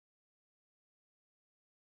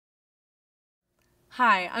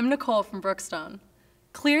Hi, I'm Nicole from Brookstone.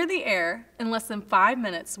 Clear the air in less than 5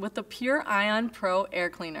 minutes with the Pure Ion Pro Air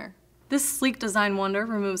Cleaner. This sleek design wonder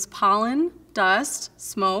removes pollen, dust,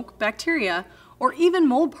 smoke, bacteria, or even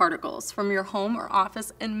mold particles from your home or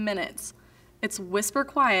office in minutes. It's whisper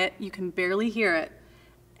quiet, you can barely hear it.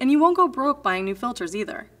 And you won't go broke buying new filters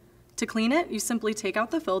either. To clean it, you simply take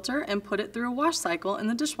out the filter and put it through a wash cycle in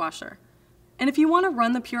the dishwasher. And if you want to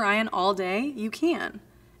run the Pure Ion all day, you can.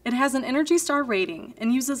 It has an Energy Star rating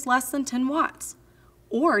and uses less than 10 watts.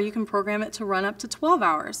 Or you can program it to run up to 12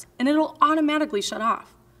 hours and it'll automatically shut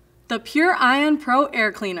off. The Pure Ion Pro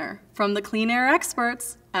Air Cleaner from the clean air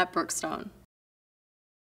experts at Brookstone.